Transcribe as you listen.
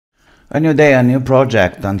A new day, a new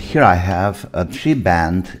project, and here I have a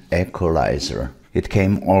 3-band equalizer. It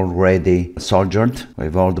came already soldered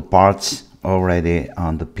with all the parts already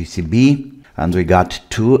on the PCB, and we got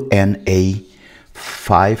two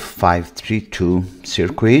NE5532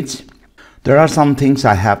 circuits. There are some things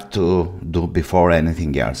I have to do before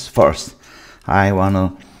anything else. First, I want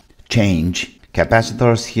to change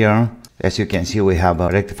capacitors here. As you can see, we have a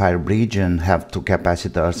rectifier bridge and have two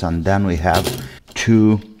capacitors, and then we have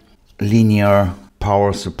two linear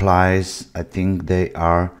power supplies. I think they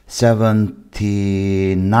are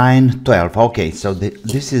 7912. Okay, so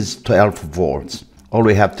this is 12 volts. All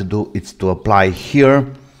we have to do is to apply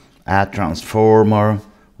here a transformer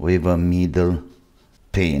with a middle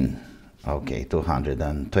pin. Okay,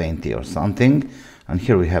 220 or something, and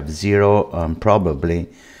here we have 0 and probably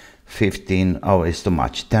 15. Oh, it's too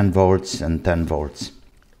much. 10 volts and 10 volts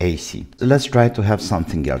AC. Let's try to have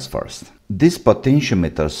something else first. These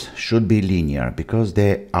potentiometers should be linear because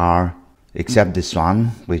they are, except this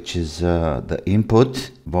one, which is the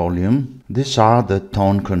input volume. These are the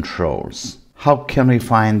tone controls. How can we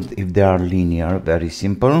find if they are linear? Very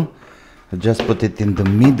simple. Just put it in the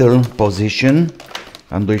middle position,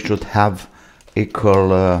 and we should have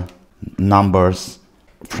equal numbers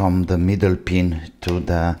from the middle pin to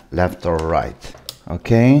the left or right.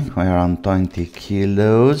 Okay, we are on 20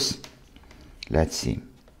 kilos. Let's see.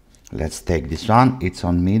 Let's take this one. It's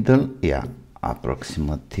on middle. Yeah,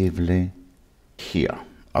 approximately here.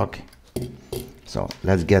 Okay. So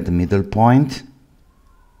let's get the middle point.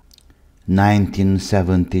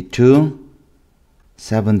 1972,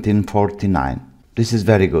 1749. This is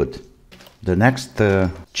very good. The next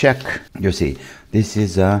check, you see, this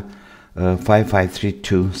is a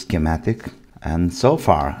 5532 schematic, and so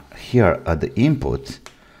far here at the input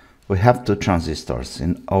we have two transistors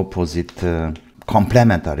in opposite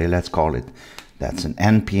complementary, let's call it. That's an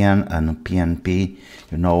NPN and a PNP.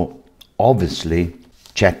 You know, obviously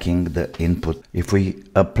checking the input. If we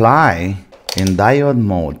apply in diode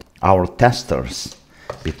mode our testers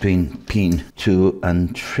between pin 2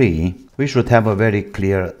 and 3, we should have a very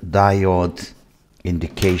clear diode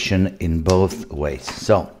indication in both ways.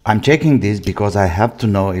 So I'm checking this because I have to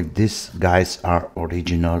know if these guys are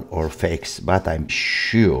original or fakes, but I'm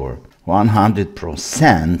sure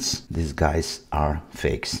 100% these guys are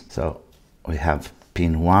fakes. So we have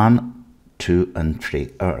pin 1, 2 and 3.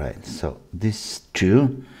 All right, so these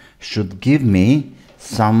two should give me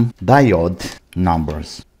some diode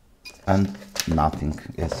numbers and nothing,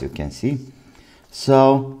 as you can see.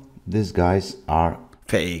 So these guys are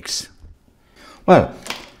fakes. Well,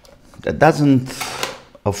 that doesn't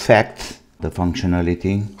affect the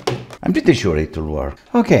functionality. I'm pretty sure it will work.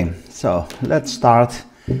 Okay, so let's start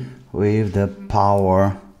with the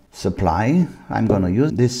power supply. I'm gonna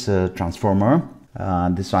use this transformer.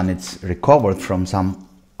 This one is recovered from some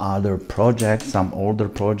other projects, some older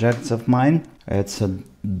projects of mine. It's a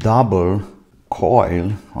double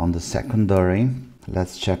coil on the secondary.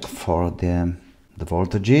 Let's check for the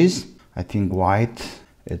voltages. I think white,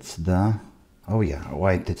 it's the, oh yeah,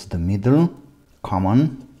 white, it's the middle,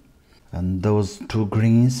 common. And those two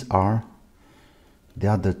greens are the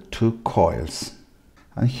other two coils.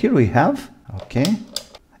 And here we have, okay,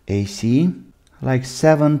 AC, like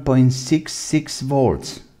 7.66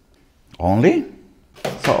 volts only.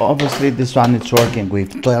 So obviously this one is working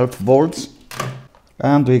with 12 volts.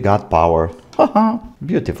 And we got power. Haha,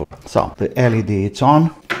 beautiful. So the LED is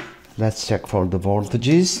on. Let's check for the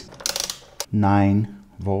voltages. 9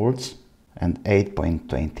 volts and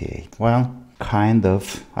 8.28. Well, kind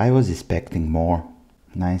of. I was expecting more.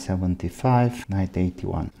 975,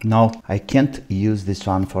 981. No, I can't use this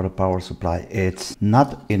one for a power supply. It's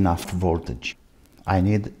not enough voltage. I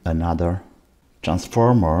need another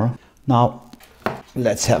transformer. Now,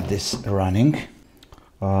 let's have this running.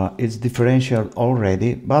 It's differential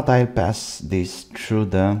already, but I'll pass this through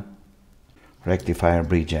the rectifier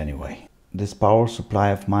bridge anyway. This power supply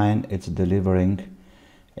of mine, it's delivering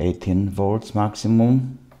 18 volts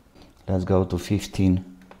maximum. Let's go to 15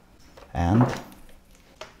 and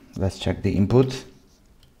let's check the input.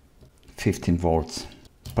 15 volts.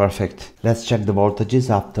 Perfect. Let's check the voltages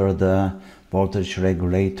after the voltage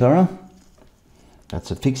regulator.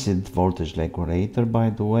 That's a fixed voltage regulator, by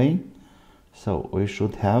the way. So we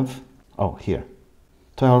should have, oh, here,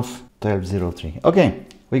 1203. Okay,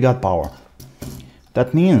 we got power.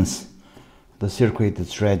 That means the circuit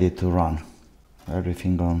is ready to run.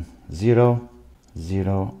 Everything on 0,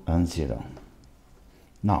 0 and 0.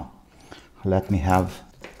 Now, let me have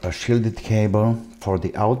a shielded cable for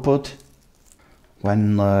the output.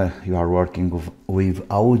 When you are working with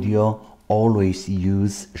audio, always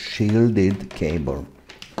use shielded cable.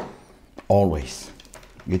 always.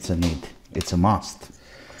 It's a need, it's a must.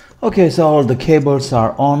 Okay, so all the cables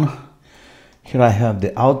are on. Here I have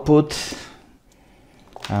the output,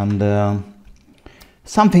 and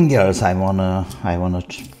something else I wanna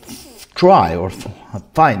try or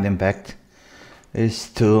find, in fact, is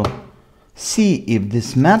to see if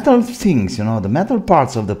these metal things, you know, the metal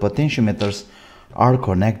parts of the potentiometers are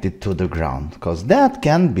connected to the ground, because that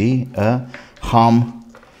can be a hum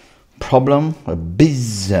problem, a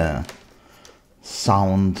bizz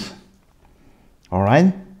sound. All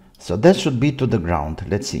right, so that should be to the ground.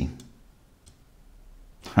 Let's see.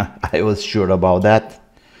 I was sure about that.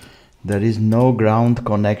 There is no ground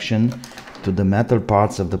connection to the metal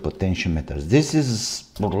parts of the potentiometers. This is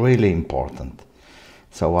really important.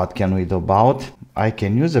 So what can we do about? I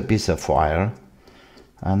can use a piece of wire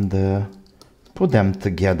and put them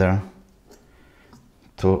together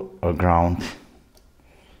to a ground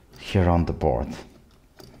here on the board,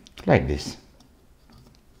 like this.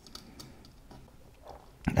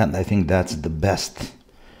 And I think that's the best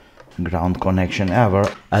ground connection ever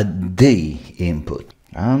at the input.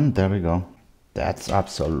 And there we go. That's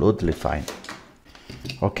absolutely fine.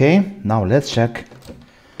 Okay, now let's check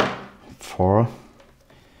for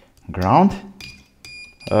ground.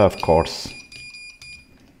 Of course,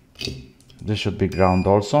 this should be ground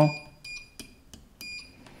also,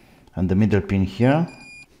 and the middle pin here.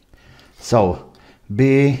 So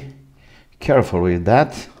be careful with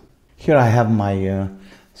that. Here I have my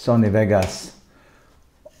Sony Vegas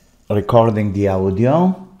recording the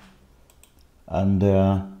audio, and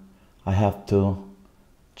I have to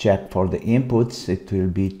check for the inputs. It will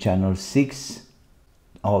be channel 6,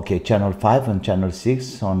 okay, channel 5 and channel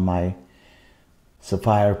 6 on my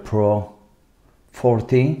Sapphire Pro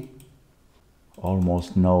 40.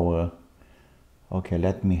 Almost no, okay,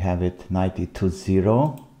 let me have it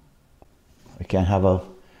 92.0. I can have a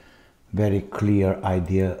very clear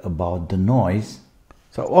idea about the noise.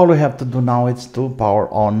 So all we have to do now is to power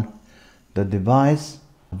on the device.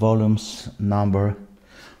 Volumes number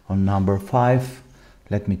on number 5.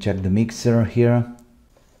 Let me check the mixer here.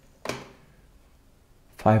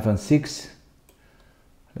 5 and 6.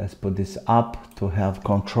 Let's put this up to have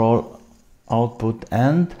control, output,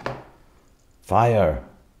 and fire.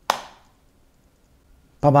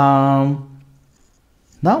 Ba-bam!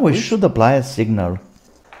 Now we should apply a signal,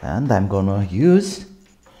 and I'm gonna use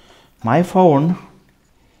my phone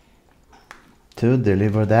to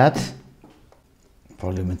deliver that.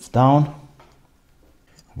 Volume is down,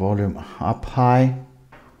 volume up high.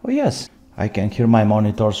 Oh yes, I can hear my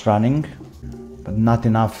monitors running, but not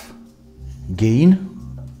enough gain.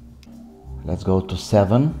 Let's go to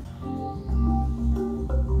 7,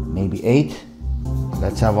 maybe 8.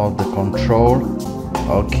 Let's have all the control.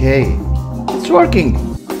 Okay, it's working.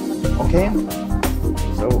 Okay,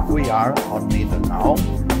 so we are on middle now.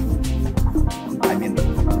 I mean, the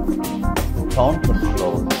tone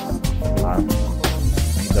controls are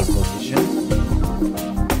middle position.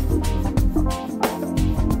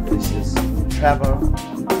 This is treble,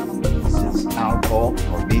 this is alto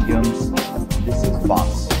or mediums, this is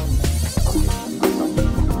bass. Okay, so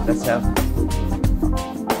let's have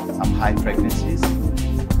some high frequencies.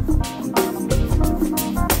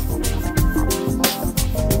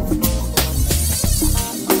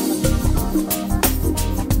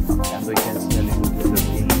 And we can see a little bit of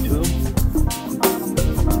gain too.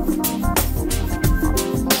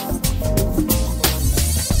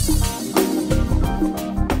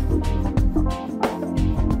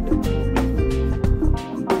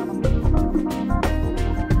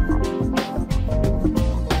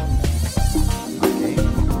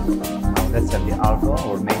 Let's have the alto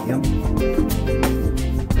or medium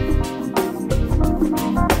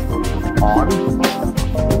on.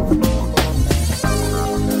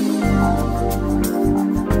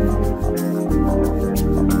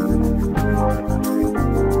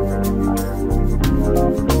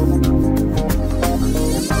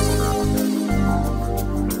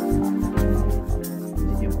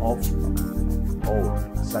 Medium off.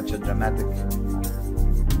 Oh, such a dramatic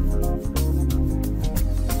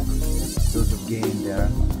dose of gain there.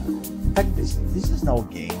 In fact, this is no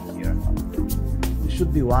gain here. It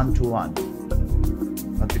should be 1 to 1,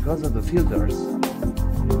 but because of the filters,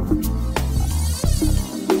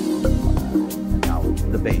 now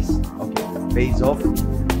the bass. Okay, bass off.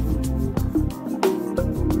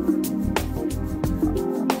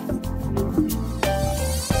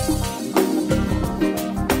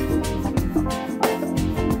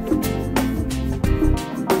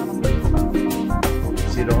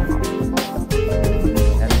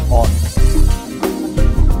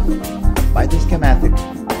 By this schematic,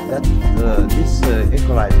 that this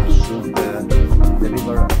equalizer should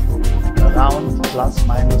deliver around plus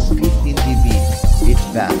minus 15 dB each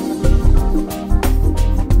band.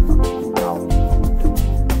 Now,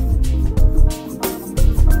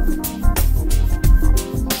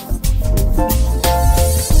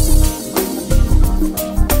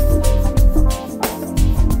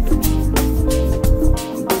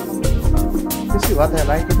 this is what I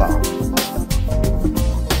like about it.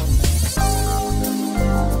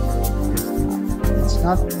 It's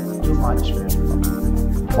not too much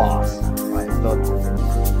bass. I thought.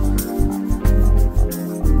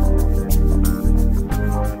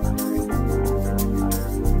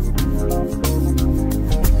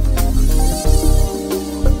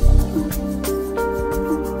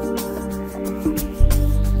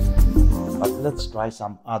 But let's try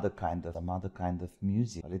some other kind of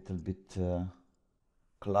music, a little bit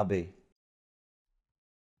clubby.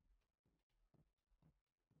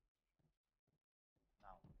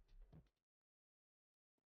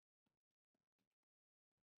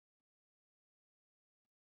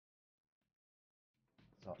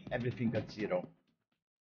 So everything at 0.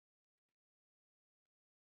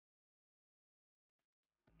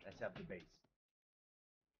 Let's have the bass.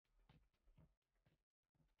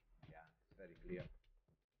 Yeah, it's very clear.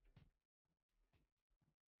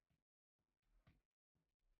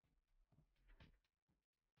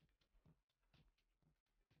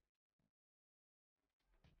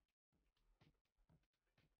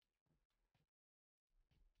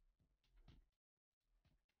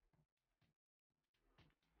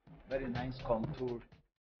 Very nice contour.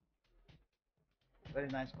 Very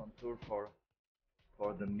nice contour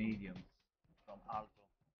for the mediums from alto.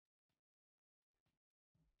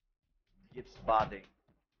 Gives body.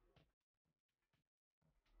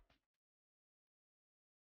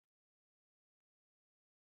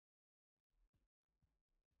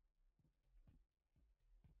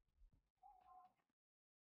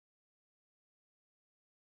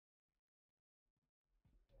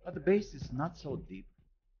 But the bass is not so deep.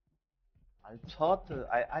 I thought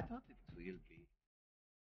I thought it will be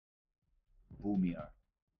boomier.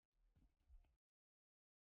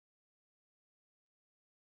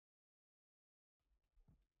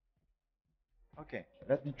 Okay,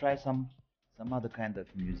 let me try some other kind of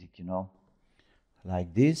music, you know,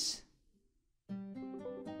 like this.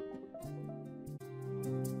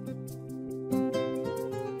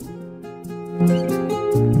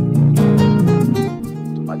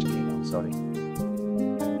 Too much gain, I'm sorry.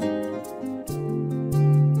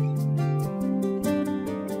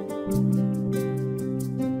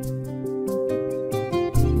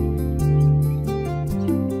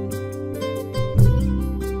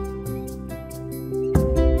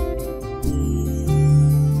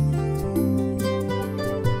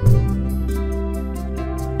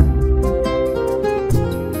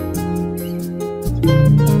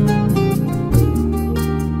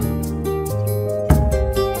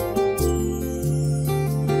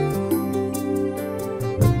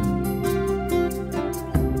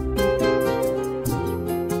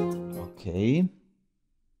 Okay,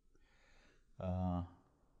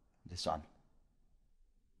 this one.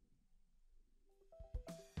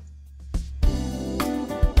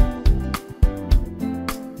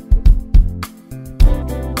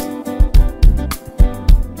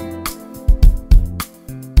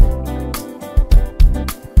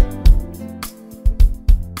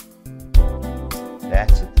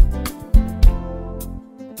 That's it.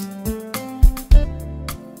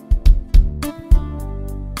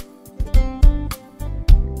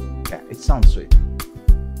 Yeah, it sounds sweet.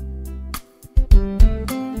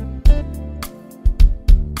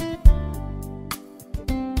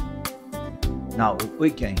 Now we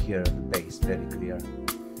can hear the bass very clear,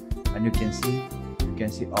 and you can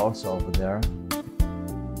see also over there.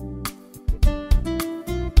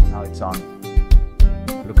 Now it's on.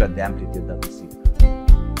 Look at the amplitude of the signal.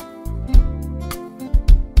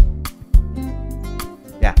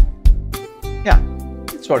 Yeah,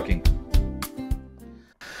 it's working.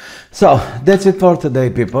 So that's it for today,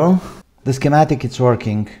 people. The schematic is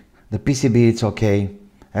working, the PCB it's okay,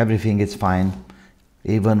 everything is fine,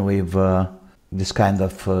 even with this kind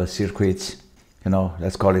of circuits, you know,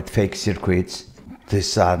 let's call it fake circuits.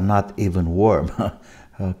 These are not even warm,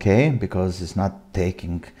 okay, because it's not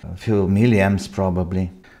taking a few milliamps probably.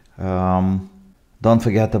 Don't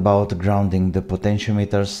forget about grounding the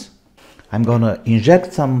potentiometers. I'm gonna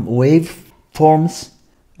inject some waveforms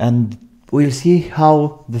and we'll see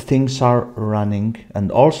how the things are running, and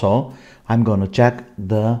also I'm gonna check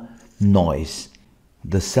the noise,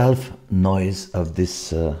 the self noise of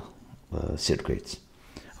these circuits.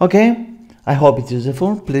 Okay, I hope it's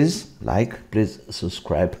useful. Please like, please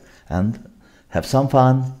subscribe, and have some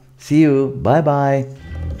fun. See you. Bye bye.